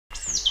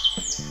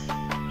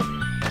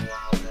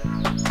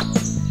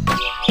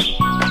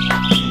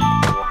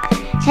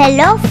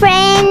Hello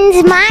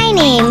friends, my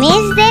name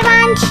is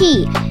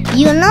Devanshi.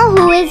 You know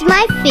who is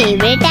my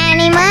favorite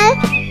animal?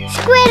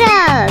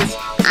 Squirrels.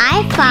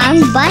 I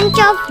found bunch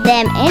of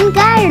them in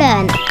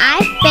garden.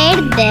 I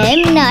fed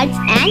them nuts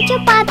and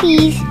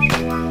chapatis.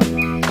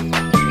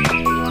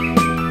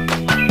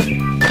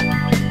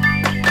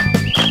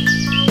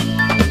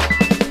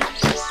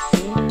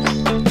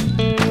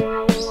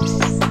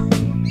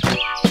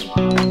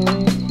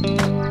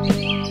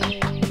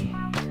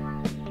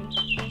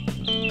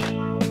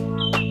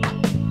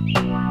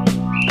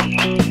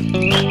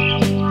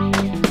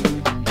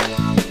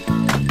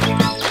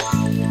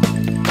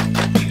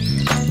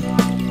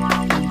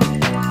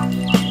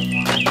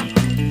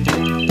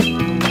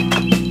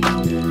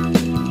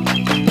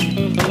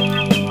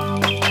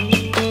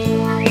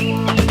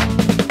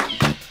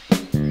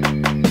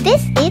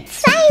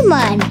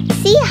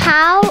 See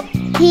how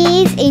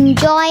he is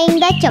enjoying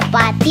the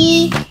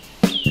chapati.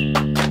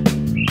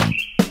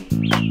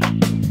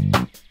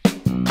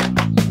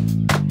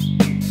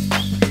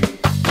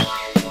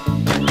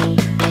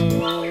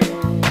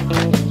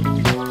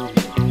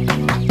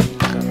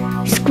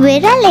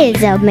 Squirrel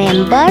is a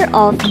member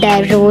of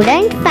the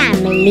rodent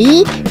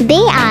family. They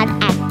are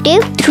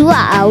active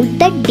throughout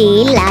the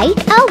daylight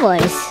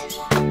hours.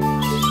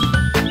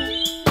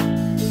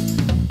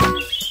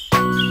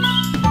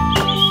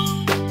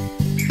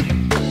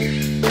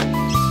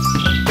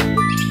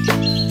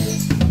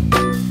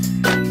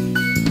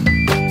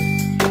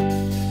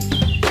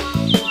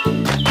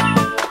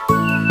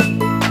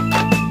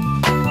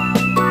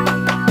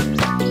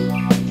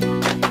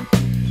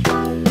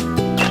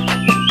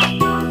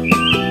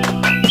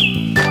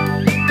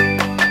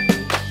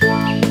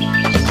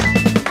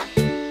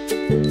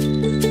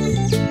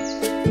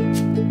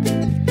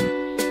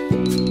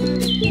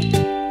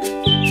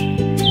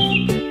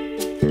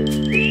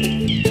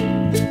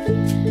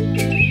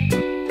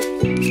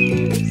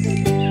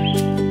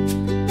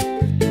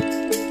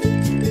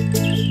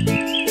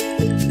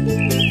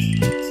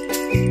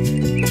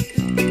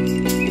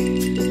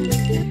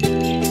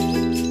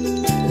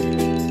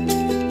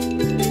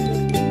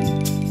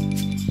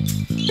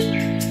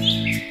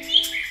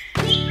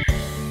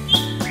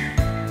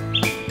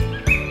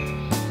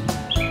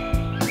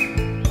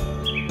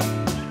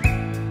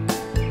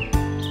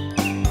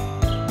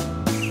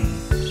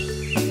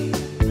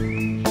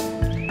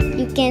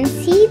 You can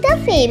see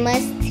the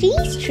famous 3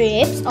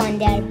 strips on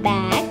their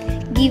back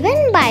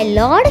given by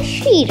Lord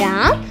Shri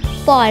Ram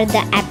for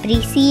the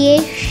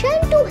appreciation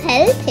to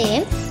help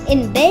him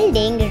in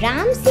building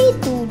Ram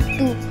Setu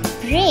to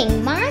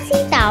bring Ma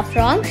Sita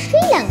from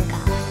Sri Lanka.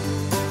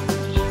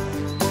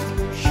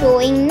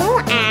 Showing no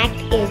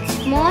act is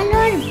small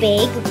or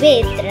big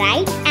with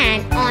right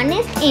and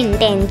honest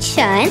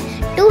intention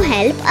to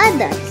help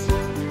others.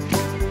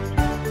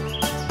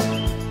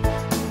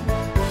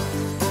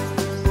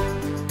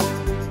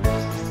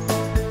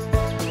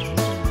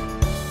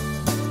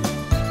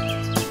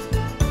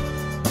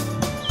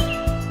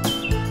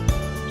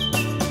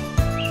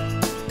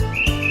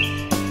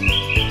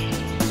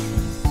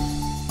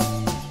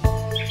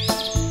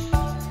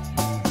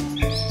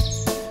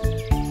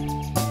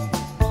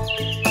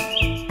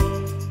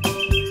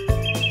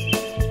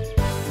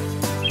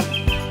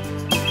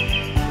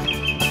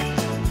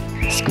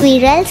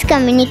 Squirrels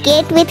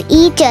communicate with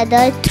each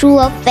other through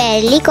a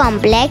fairly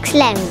complex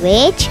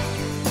language,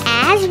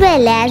 as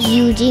well as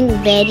using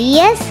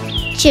various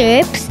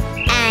chirps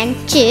and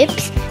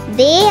chips.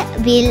 They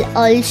will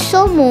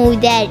also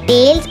move their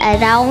tails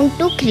around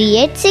to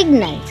create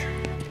signals.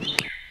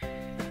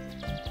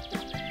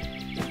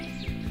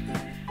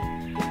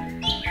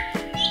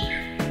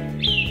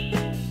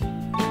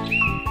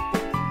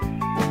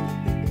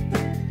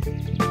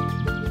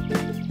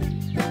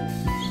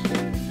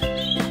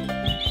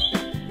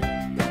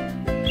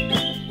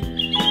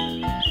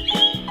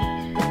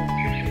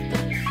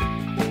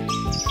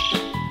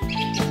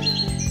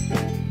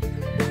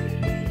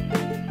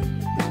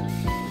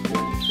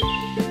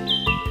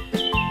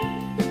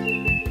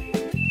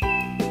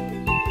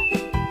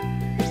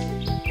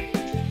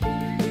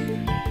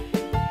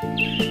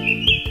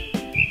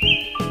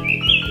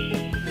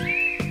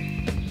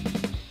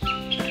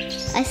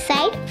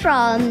 Aside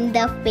from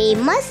the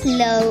famous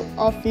love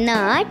of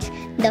nuts,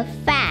 the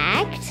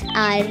facts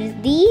are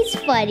these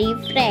furry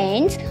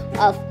friends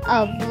of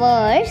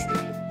ours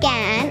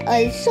can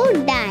also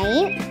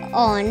dine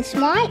on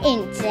small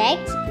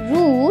insects,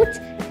 roots,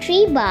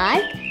 tree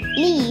bark,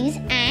 leaves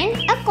and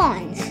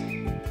acorns.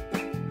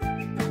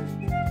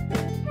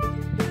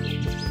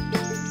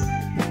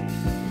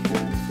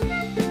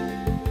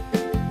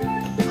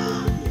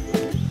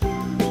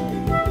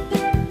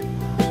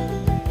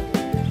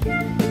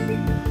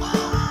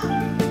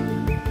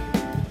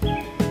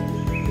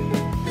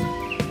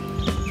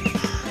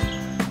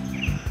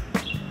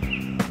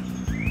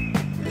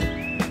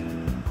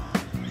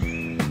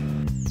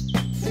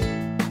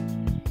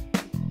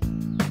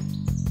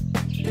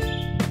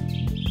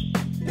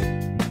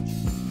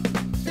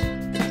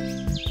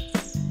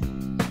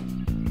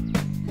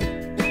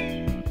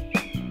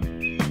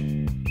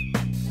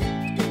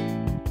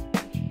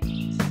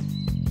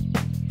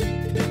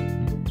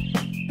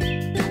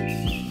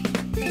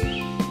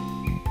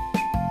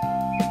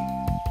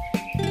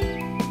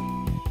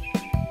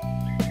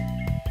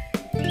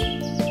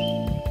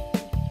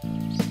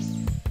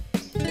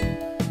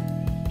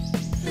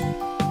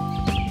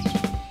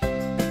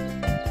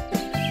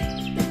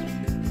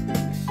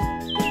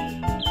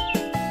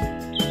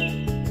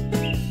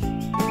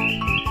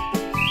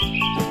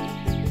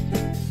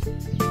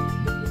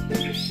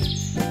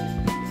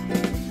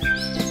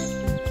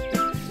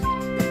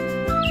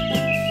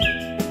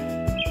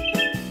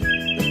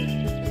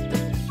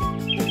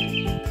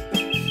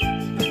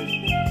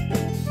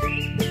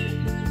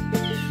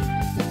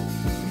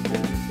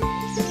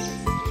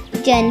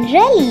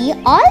 Generally,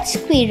 all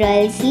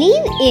squirrels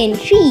live in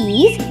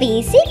trees,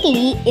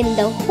 basically in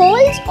the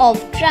holes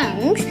of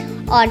trunks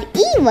or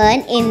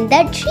even in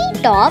the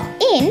treetop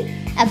in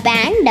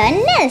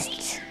abandoned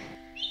nests.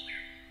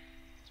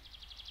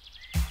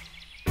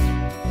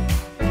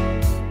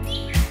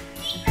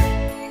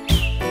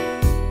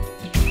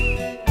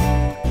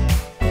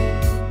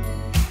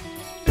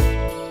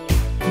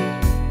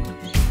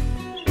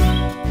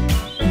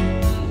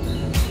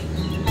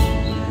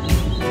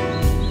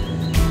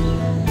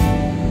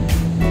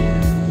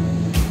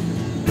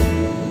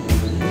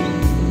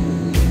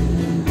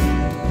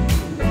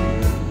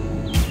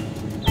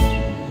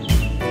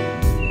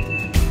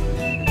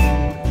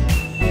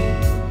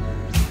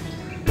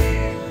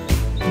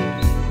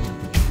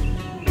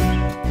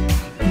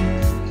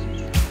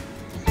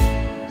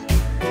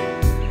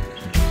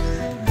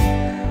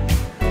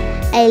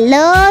 I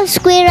love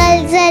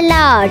squirrels a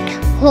lot.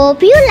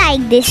 Hope you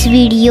like this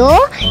video.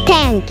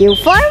 Thank you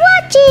for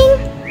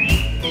watching.